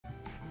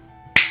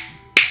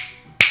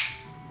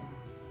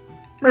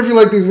If you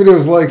like these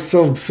videos, like,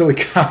 so silly,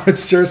 comment,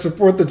 share,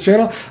 support the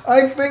channel.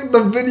 I think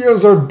the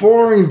videos are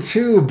boring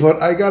too,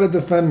 but I gotta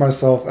defend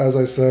myself, as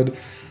I said.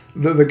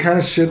 The kind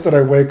of shit that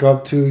I wake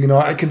up to, you know,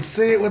 I can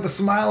say it with a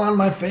smile on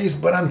my face,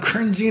 but I'm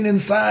cringing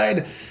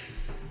inside.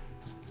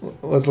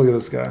 Let's look at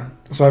this guy.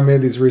 So I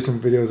made these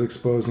recent videos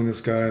exposing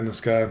this guy and this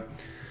guy.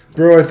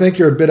 Bro, I think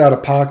you're a bit out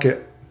of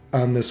pocket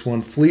on this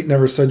one. Fleet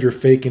never said you're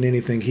faking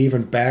anything. He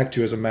even backed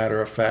you, as a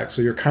matter of fact.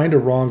 So you're kind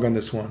of wrong on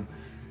this one.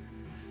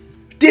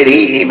 Did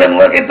he even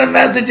look at the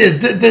messages?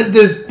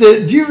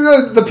 Do you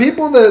realize the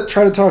people that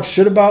try to talk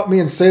shit about me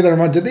and say that I'm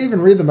on, did they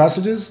even read the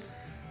messages?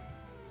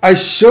 I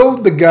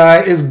showed the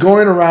guy is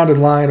going around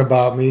and lying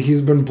about me.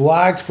 He's been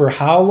blocked for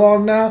how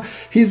long now?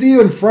 He's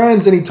even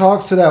friends, and he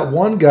talks to that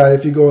one guy.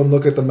 If you go and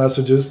look at the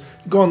messages,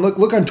 go and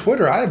look on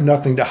Twitter. I have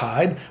nothing to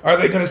hide. Are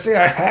they going to say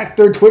I hacked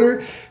their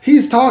Twitter?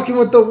 He's talking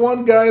with the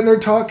one guy, and they're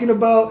talking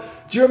about,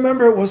 do you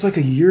remember it was like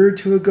a year or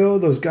two ago?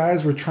 Those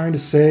guys were trying to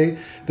say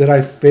that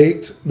I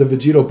faked the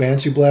Vegito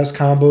Banshee Blast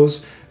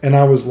combos, and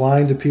I was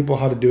lying to people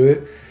how to do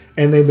it.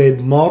 And they made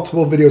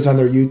multiple videos on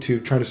their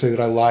YouTube trying to say that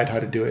I lied how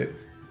to do it,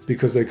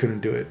 because they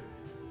couldn't do it.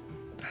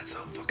 That's so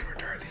fucking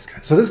retarded, these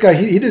guys. So this guy,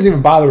 he doesn't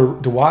even bother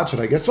to watch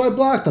it, I guess, so I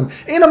blocked him.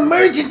 An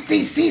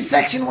emergency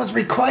C-section was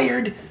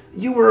required.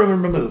 You were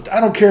removed. I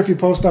don't care if you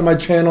post on my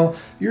channel.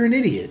 You're an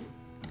idiot.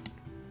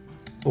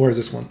 Or is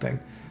this one thing?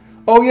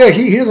 Oh yeah,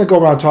 he doesn't go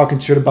around talking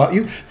shit about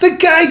you. The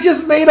guy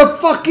just made a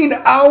fucking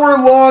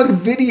hour-long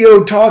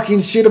video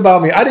talking shit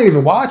about me. I didn't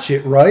even watch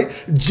it, right?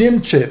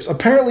 Gym tips.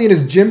 Apparently in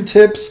his gym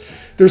tips,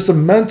 there's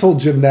some mental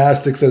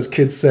gymnastics, as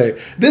kids say.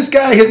 This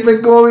guy has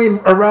been going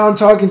around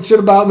talking shit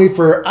about me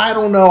for I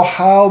don't know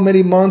how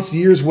many months,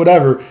 years,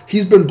 whatever.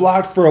 He's been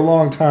blocked for a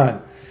long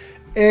time.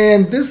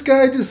 And this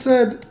guy just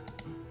said,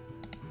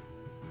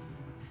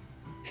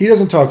 he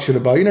doesn't talk shit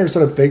about you. He never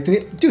said I faked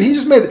it. Dude, he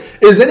just made,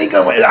 is any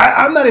guy,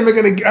 I'm not even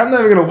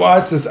gonna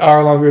watch this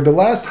hour-long video. The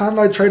last time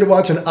I tried to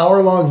watch an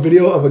hour-long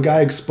video of a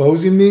guy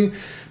exposing me,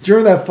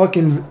 during that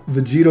fucking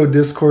Vegito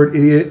Discord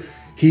idiot,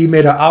 he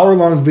made an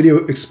hour-long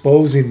video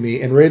exposing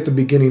me, and right at the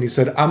beginning he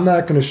said, I'm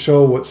not going to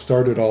show what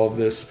started all of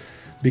this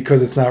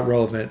because it's not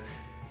relevant.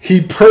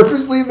 He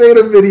purposely made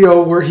a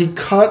video where he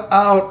cut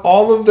out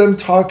all of them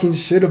talking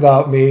shit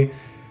about me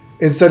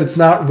and said it's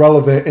not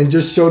relevant and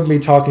just showed me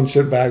talking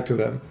shit back to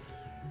them.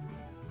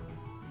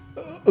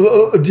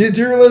 Do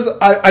you realize?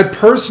 I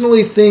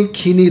personally think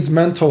he needs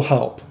mental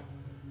help.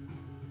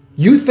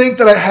 You think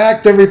that I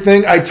hacked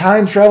everything, I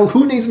time traveled?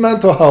 Who needs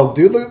mental help,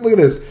 dude? Look at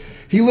this.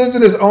 He lives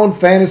in his own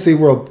fantasy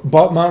world.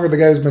 Buttmonger, the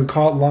guy who's been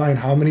caught lying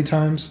how many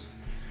times?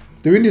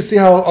 Do we need to see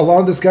how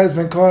long this guy's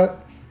been caught?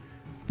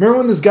 Remember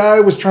when this guy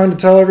was trying to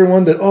tell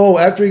everyone that, oh,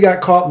 after he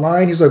got caught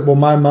lying, he's like, well,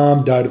 my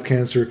mom died of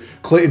cancer.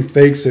 Clayton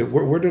fakes it.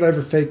 Where did I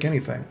ever fake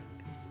anything?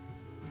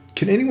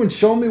 Can anyone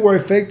show me where I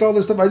faked all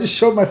this stuff? I just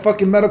showed my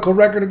fucking medical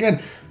record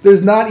again.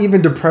 There's not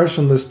even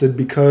depression listed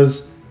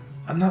because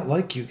I'm not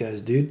like you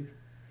guys, dude.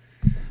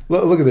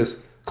 Look at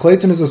this.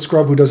 Clayton is a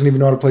scrub who doesn't even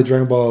know how to play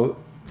Dragon Ball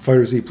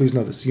Fighter Z. Please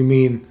know this. You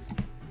mean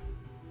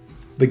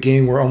the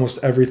game where almost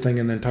everything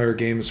in the entire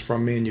game is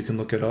from me and you can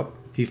look it up?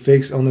 He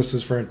fakes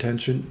illnesses for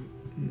intention.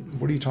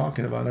 What are you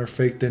talking about? I never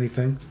faked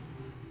anything.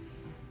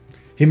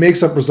 He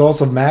makes up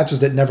results of matches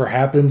that never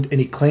happened and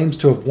he claims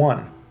to have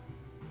won.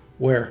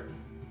 Where?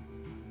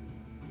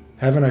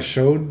 Haven't I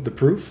showed the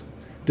proof?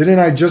 Didn't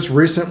I just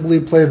recently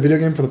play a video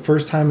game for the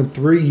first time in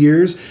 3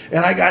 years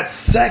and I got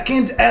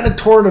second at a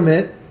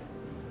tournament?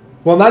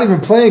 Well, not even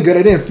playing good.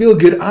 I didn't feel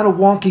good on a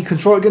wonky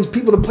controller against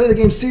people that play the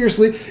game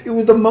seriously. It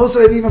was the most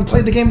that I've even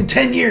played the game in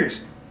 10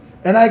 years.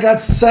 And I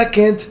got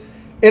second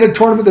in a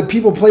tournament that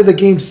people play the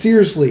game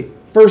seriously.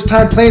 First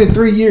time playing in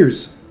 3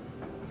 years.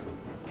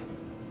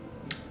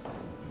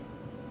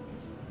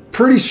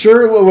 Pretty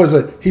sure, what was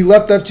it? He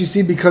left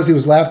FGC because he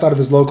was laughed out of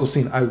his local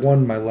scene. I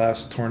won my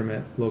last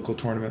tournament, local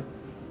tournament.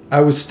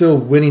 I was still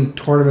winning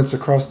tournaments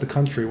across the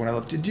country when I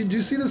left. Did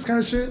you see this kind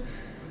of shit?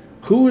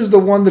 Who is the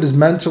one that is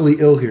mentally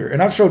ill here?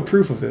 And I've showed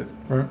proof of it,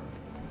 right?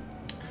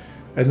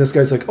 And this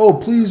guy's like, oh,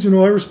 please, I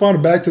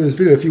responded back to this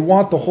video. If you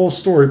want the whole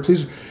story,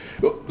 please.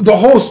 The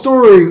whole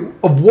story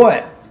of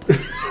what?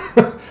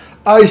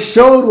 I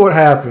showed what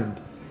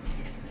happened.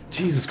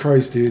 Jesus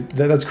Christ, dude.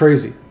 That's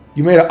crazy.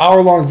 You made an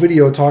hour-long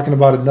video talking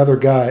about another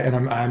guy, and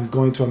I'm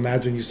going to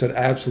imagine you said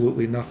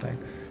absolutely nothing.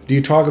 Do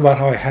you talk about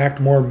how I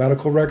hacked more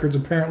medical records,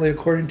 apparently,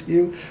 according to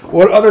you?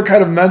 What other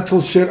kind of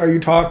mental shit are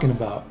you talking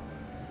about?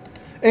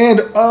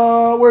 And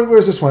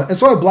where's this one? And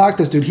so I blocked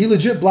this dude. He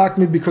legit blocked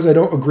me because I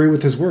don't agree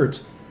with his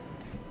words.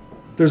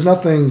 There's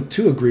nothing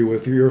to agree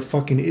with. You're a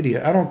fucking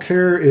idiot. I don't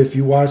care if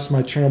you watched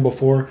my channel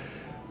before.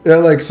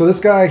 So this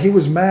guy, he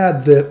was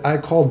mad that I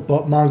called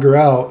Buttmonger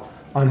out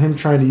on him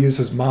trying to use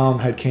his mom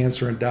had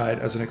cancer and died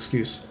as an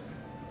excuse.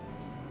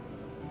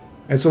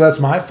 And so that's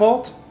my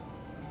fault?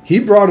 He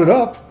brought it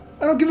up.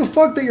 I don't give a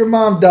fuck that your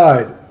mom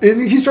died.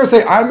 And he's trying to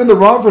say I'm in the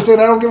wrong for saying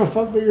I don't give a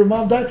fuck that your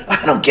mom died.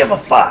 I don't give a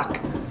fuck.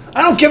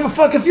 I don't give a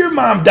fuck if your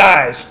mom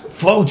dies,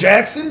 Flo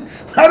Jackson.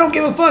 I don't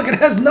give a fuck. It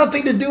has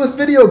nothing to do with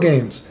video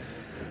games.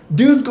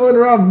 Dude's going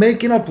around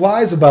making up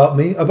lies about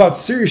me, about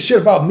serious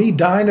shit, about me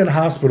dying in a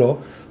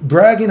hospital,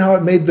 bragging how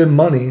it made them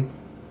money.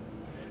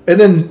 And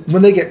then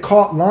when they get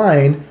caught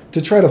lying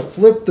to try to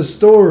flip the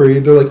story,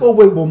 they're like, oh,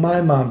 wait, well,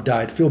 my mom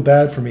died. Feel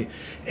bad for me.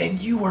 And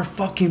you are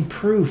fucking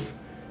proof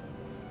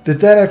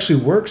that that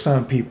actually works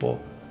on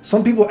people.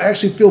 Some people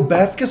actually feel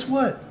bad. Guess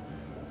what?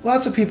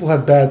 Lots of people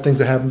have bad things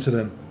that happen to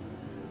them.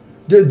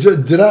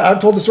 I've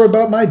told the story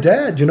about my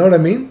dad. You know what I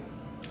mean?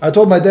 I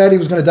told my dad he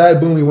was going to die.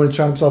 Boom, he went and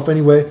shot himself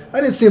anyway.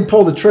 I didn't see him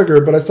pull the trigger,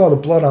 but I saw the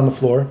blood on the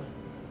floor.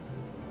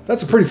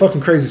 That's a pretty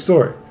fucking crazy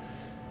story.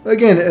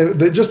 Again,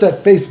 just at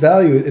face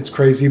value, it's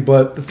crazy.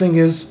 But the thing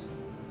is,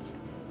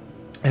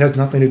 it has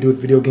nothing to do with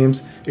video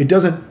games. It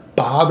doesn't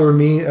bother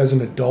me as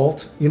an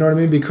adult. You know what I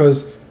mean?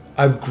 Because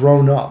I've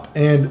grown up.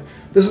 And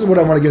this is what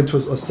I want to get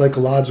into, a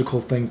psychological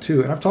thing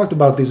too. And I've talked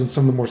about these in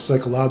some of the more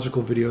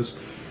psychological videos.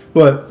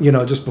 But, you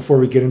know, just before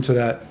we get into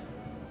that,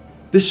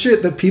 this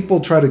shit that people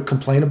try to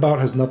complain about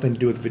has nothing to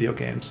do with video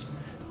games.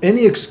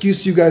 Any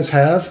excuse you guys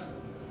have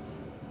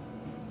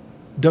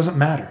doesn't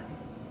matter.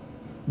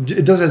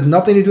 It has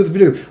nothing to do with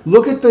video.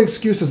 Look at the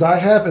excuses I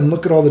have and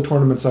look at all the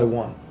tournaments I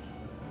won.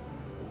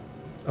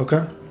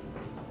 Okay?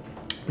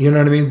 You know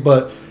what I mean?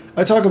 But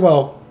I've talked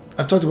about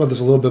this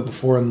a little bit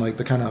before in like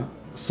the kind of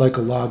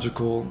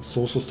psychological,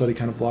 social study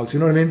kind of vlogs. You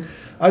know what I mean?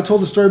 I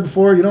told the story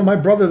before, you know, my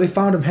brother, they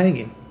found him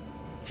hanging.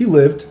 He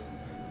lived.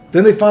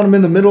 Then they found him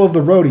in the middle of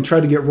the road. He tried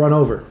to get run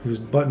over. He was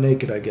butt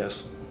naked, I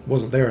guess.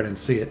 Wasn't there. I didn't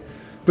see it.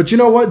 But you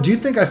know what? Do you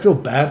think I feel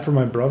bad for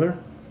my brother?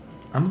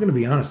 I'm going to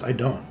be honest. I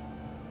don't.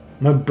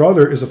 My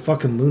brother is a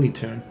fucking Looney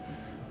Tune.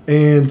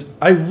 And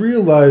I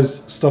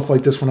realized stuff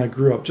like this when I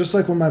grew up. Just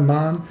like when my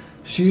mom,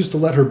 she used to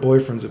let her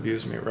boyfriends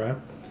abuse me, right?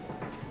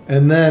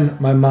 And then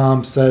my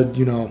mom said,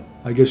 you know,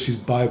 I guess she's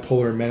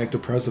bipolar and manic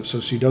depressive, so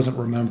she doesn't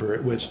remember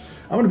it. Which,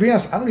 I'm going to be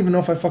honest, I don't even know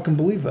if I fucking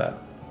believe that.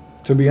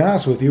 To be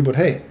honest with you, but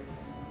hey.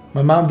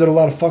 My mom did a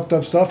lot of fucked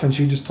up stuff, and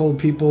she just told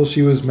people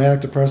she was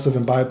manic depressive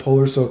and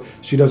bipolar, so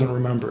she doesn't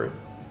remember it.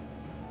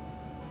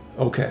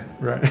 Okay,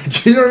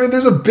 right. You know what I mean?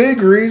 There's a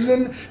big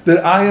reason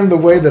that I am the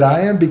way that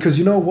I am, because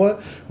you know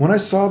what? When I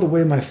saw the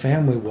way my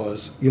family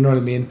was, you know what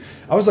I mean?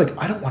 I was like,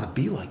 I don't want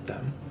to be like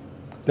them.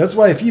 That's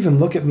why if you even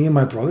look at me and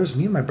my brothers,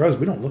 we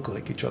don't look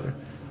like each other.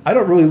 I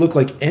don't really look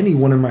like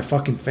anyone in my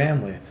fucking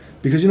family,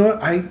 because you know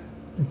what? I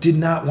did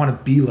not want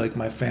to be like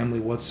my family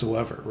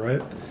whatsoever,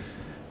 right?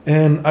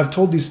 And I've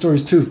told these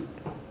stories too.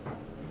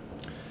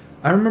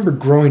 I remember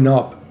growing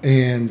up,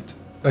 and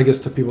I guess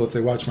to people if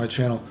they watch my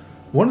channel,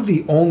 one of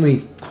the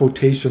only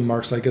quotation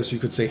marks, I guess you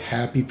could say,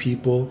 happy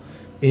people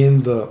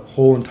in the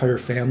whole entire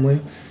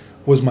family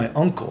was my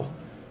uncle.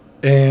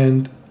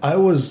 And I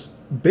was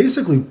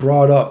basically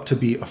brought up to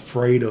be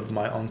afraid of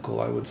my uncle,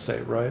 I would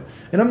say, right?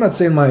 And I'm not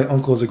saying my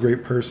uncle is a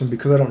great person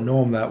because I don't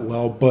know him that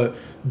well, but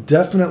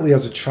definitely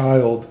as a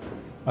child,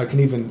 I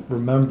can even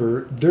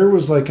remember there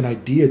was like an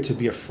idea to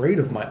be afraid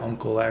of my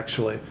uncle,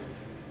 actually.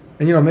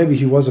 And, you know, maybe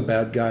he was a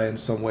bad guy in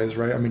some ways,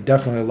 right? I mean,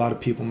 definitely a lot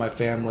of people in my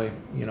family,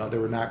 you know, they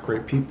were not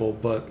great people.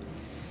 But,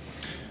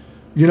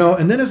 you know,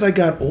 and then as I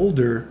got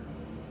older,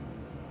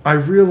 I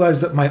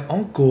realized that my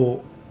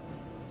uncle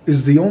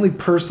is the only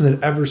person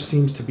that ever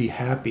seems to be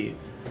happy.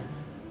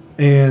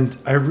 And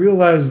I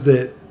realized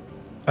that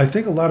I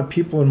think a lot of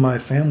people in my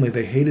family,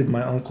 they hated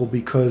my uncle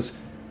because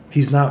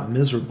he's not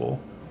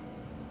miserable.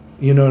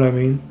 You know what I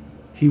mean?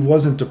 He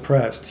wasn't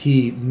depressed.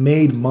 He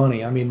made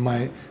money. I mean,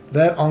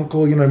 that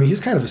uncle, you know what I mean?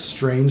 He's kind of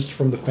estranged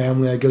from the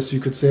family, I guess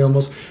you could say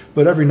almost.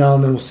 But every now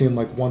and then we'll see him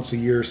like once a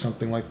year or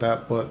something like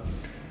that. But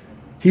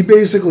he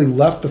basically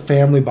left the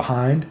family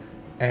behind,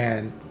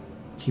 and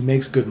he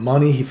makes good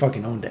money. He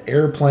fucking owned an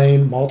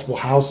airplane, multiple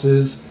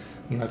houses.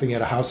 You know, I think he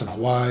had a house in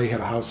Hawaii, he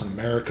had a house in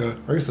America.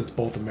 Or I guess that's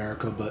both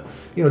America, but,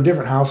 you know,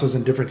 different houses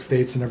in different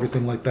states and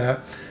everything like that.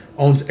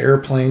 Owns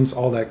airplanes,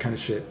 all that kind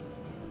of shit.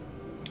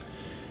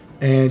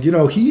 And, you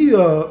know, he,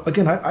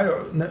 again,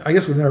 I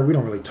guess we don't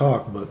really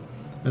talk, but,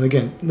 and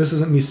again, this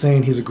isn't me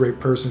saying he's a great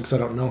person because I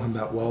don't know him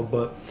that well,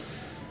 but,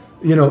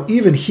 you know,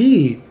 even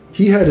he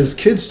had his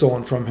kid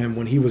stolen from him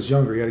when he was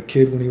younger. He had a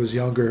kid when he was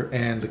younger,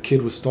 and the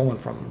kid was stolen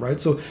from him, right?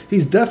 So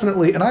he's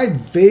definitely, and I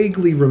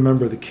vaguely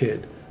remember the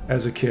kid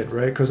as a kid,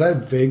 right? Because I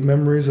have vague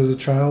memories as a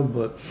child,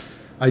 but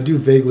I do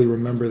vaguely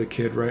remember the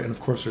kid, right? And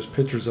of course, there's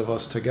pictures of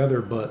us together,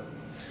 but,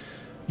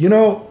 you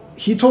know,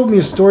 he told me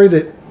a story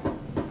that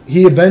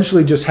he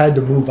eventually just had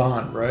to move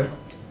on, right?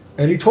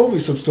 And he told me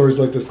some stories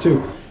like this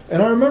too.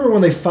 And I remember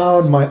when they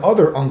found my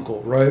other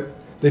uncle, right?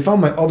 They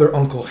found my other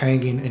uncle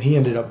hanging, and he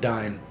ended up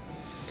dying.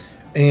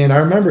 And I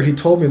remember he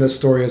told me that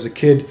story as a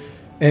kid,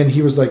 and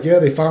he was like, yeah,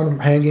 they found him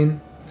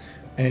hanging,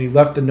 and he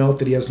left the note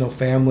that he has no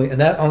family.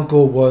 And that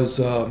uncle was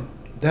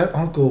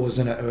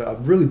in a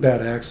really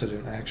bad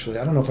accident, actually.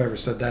 I don't know if I ever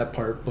said that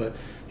part, but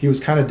he was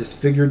kind of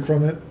disfigured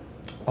from it.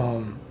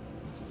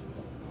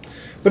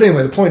 But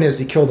anyway, the point is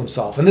he killed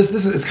himself. And this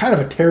is kind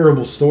of a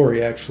terrible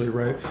story, actually,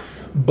 right?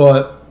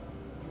 But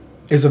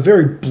it's a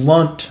very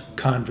blunt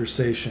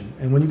conversation.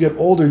 And when you get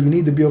older, you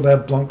need to be able to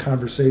have blunt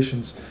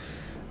conversations.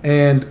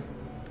 And,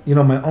 you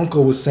know, my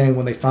uncle was saying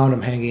when they found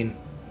him hanging,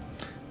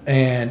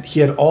 And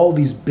he had all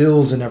these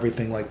bills and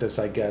everything like this,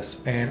 I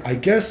guess. And I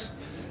guess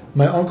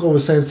my uncle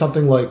was saying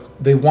something like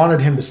they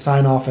wanted him to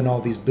sign off on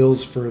all these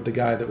bills for the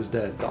guy that was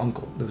dead, the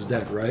uncle that was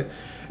dead, right?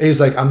 And he's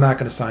like, I'm not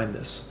going to sign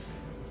this.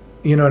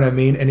 You know what I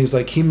mean? And he's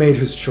like, he made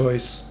his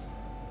choice.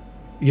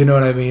 You know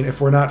what I mean?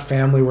 If we're not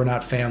family, we're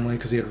not family.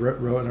 Because he had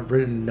written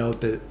a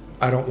note that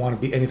I don't want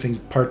to be anything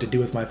part to do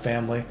with my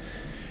family.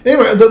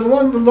 Anyway, the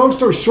long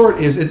story short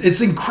is it's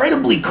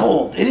incredibly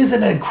cold. It is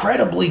an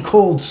incredibly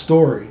cold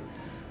story.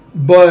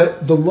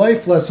 But the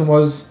life lesson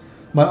was,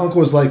 my uncle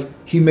was like,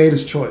 he made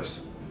his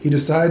choice. He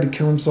decided to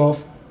kill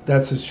himself.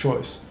 That's his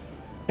choice.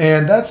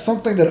 And that's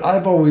something that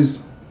I've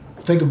always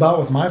think about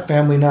with my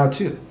family now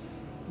too.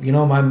 You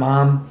know, my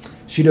mom,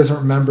 she doesn't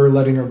remember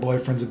letting her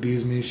boyfriends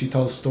abuse me. She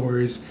tells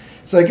stories.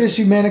 It's like, is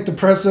she manic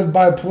depressive,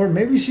 bipolar?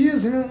 Maybe she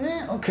is, you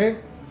know, okay.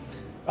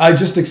 I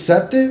just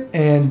accept it,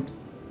 and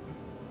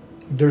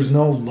there's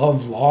no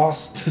love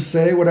lost to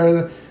say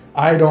whatever.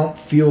 I don't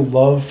feel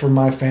love for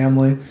my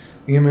family.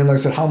 You know what I mean? Like I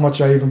said, how much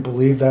I even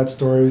believe that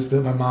stories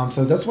that my mom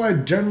says. That's why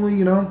generally,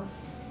 you know,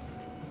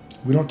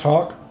 we don't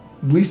talk.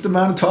 Least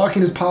amount of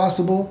talking as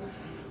possible.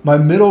 My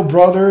middle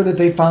brother that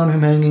they found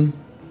him hanging,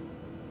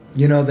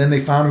 you know, then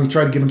they found him. He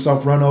tried to get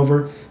himself run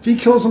over. If he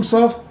kills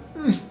himself,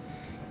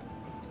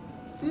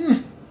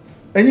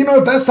 And you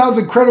know, that sounds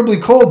incredibly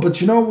cold,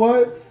 but you know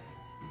what?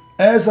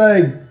 As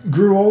I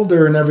grew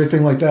older and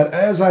everything like that,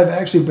 as I've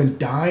actually been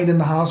dying in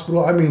the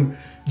hospital, I mean,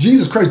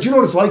 Jesus Christ, do you know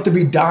what it's like to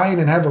be dying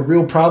and have a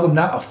real problem,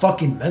 not a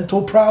fucking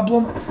mental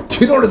problem? Do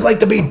you know what it's like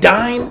to be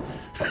dying?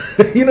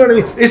 You know what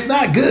I mean? It's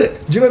not good.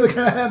 Do you know the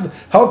kind of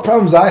health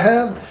problems I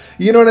have?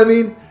 You know what I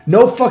mean?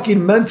 No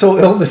fucking mental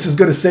illness is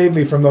going to save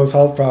me from those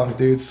health problems,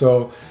 dude.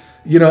 So,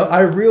 you know,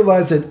 I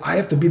realize that I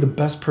have to be the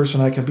best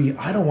person I can be.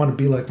 I don't want to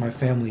be like my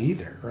family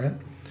either, right?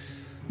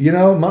 You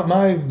know,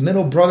 my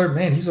middle brother,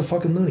 man, he's a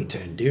fucking Looney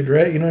Tune, dude,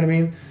 right? You know what I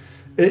mean?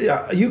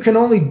 You can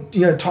only,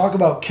 you know, talk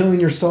about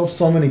killing yourself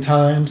so many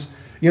times,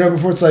 you know,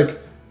 before it's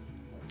like,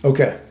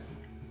 okay,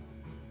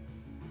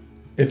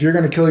 if you're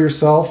going to kill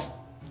yourself,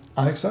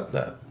 I accept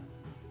that.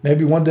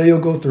 Maybe one day you'll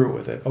go through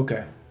with it.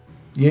 Okay.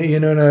 You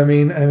know what I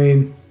mean? I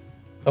mean,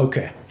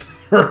 okay.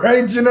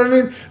 Right? You know what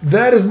I mean?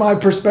 That is my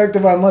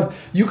perspective on life.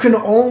 You can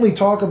only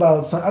talk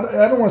about,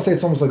 I don't want to say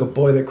it's almost like a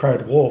boy that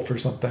cried wolf or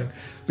something,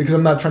 because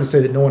I'm not trying to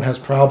say that no one has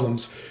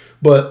problems,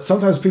 but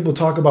sometimes people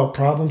talk about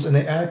problems and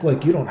they act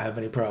like you don't have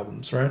any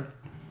problems, right?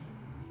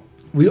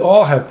 We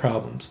all have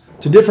problems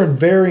to different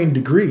varying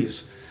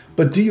degrees,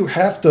 but do you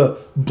have to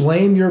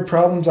blame your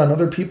problems on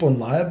other people and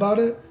lie about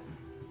it?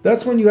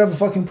 That's when you have a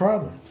fucking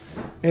problem.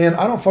 And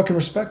I don't fucking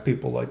respect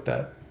people like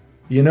that.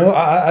 You know,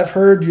 I've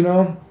heard, you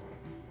know,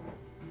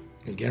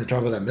 again, we're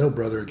talking about that middle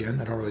brother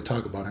again. I don't really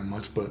talk about him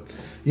much, but,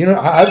 you know,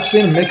 I've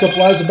seen him make up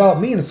lies about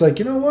me. And it's like,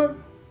 you know what?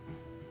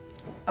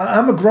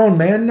 I'm a grown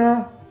man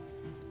now.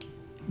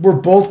 We're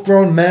both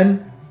grown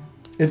men.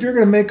 If you're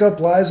going to make up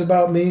lies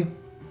about me,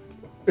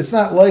 it's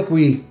not like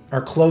we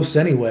are close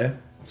anyway.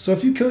 So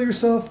if you kill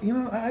yourself, you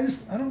know, I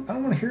don't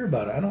want to hear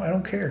about it. I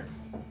don't care.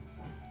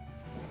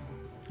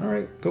 All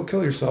right, go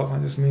kill yourself. I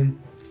just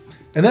mean,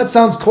 and that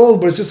sounds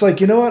cold, but it's just like,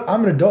 you know what?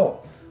 I'm an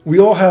adult. We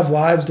all have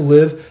lives to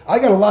live. I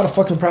got a lot of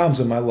fucking problems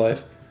in my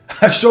life.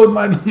 I've showed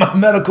my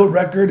medical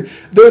record.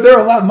 There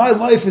are a lot. My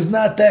life is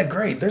not that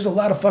great. There's a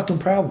lot of fucking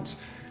problems.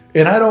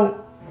 And I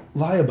don't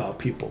lie about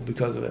people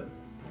because of it.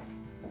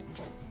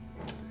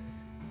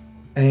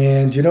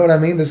 And you know what I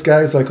mean? This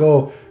guy's like,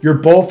 oh, you're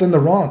both in the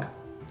wrong.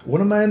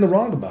 What am I in the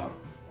wrong about?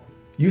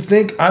 You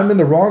think I'm in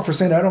the wrong for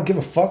saying I don't give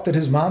a fuck that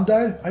his mom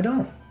died? I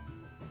don't.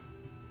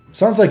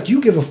 Sounds like you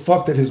give a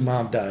fuck that his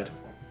mom died.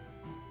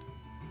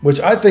 Which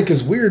I think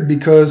is weird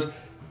because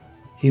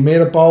he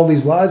made up all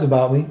these lies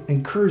about me,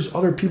 encouraged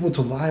other people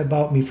to lie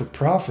about me for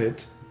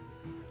profit,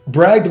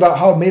 bragged about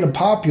how it made him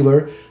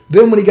popular.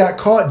 Then when he got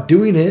caught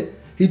doing it,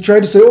 he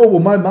tried to say, oh, well,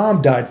 my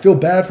mom died. Feel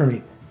bad for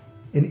me.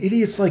 And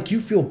idiots like you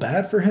feel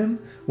bad for him?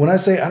 When I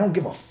say I don't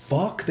give a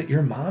fuck that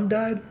your mom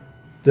died?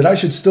 That I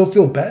should still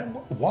feel bad?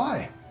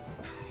 Why?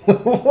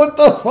 What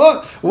the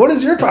fuck? What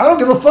is your problem? I don't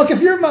give a fuck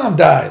if your mom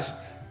dies.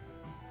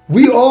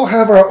 We all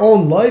have our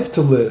own life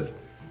to live.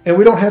 And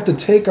we don't have to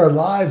take our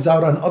lives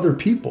out on other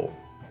people.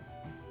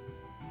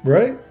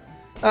 Right?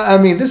 I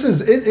mean, it's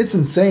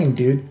insane,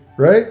 dude.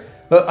 Right?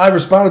 I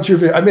responded to your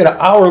video. I made an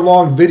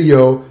hour-long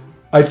video.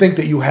 I think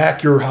that you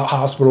hack your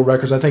hospital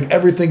records. I think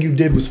everything you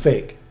did was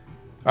fake.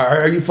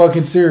 Are you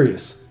fucking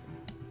serious?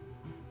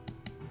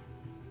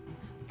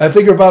 I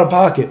think you're about a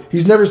pocket.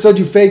 He's never said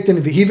you faked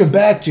anything. He even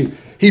backed you.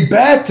 He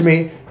backed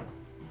me.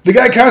 The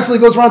guy constantly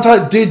goes around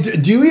talking.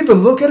 Do you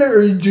even look at it,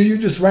 or do you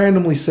just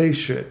randomly say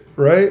shit?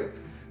 Right?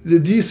 Do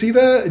you see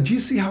that? Do you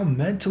see how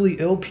mentally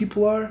ill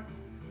people are?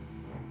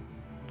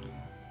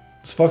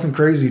 It's fucking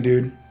crazy,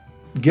 dude.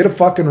 Get a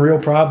fucking real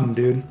problem,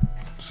 dude.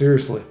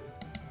 Seriously.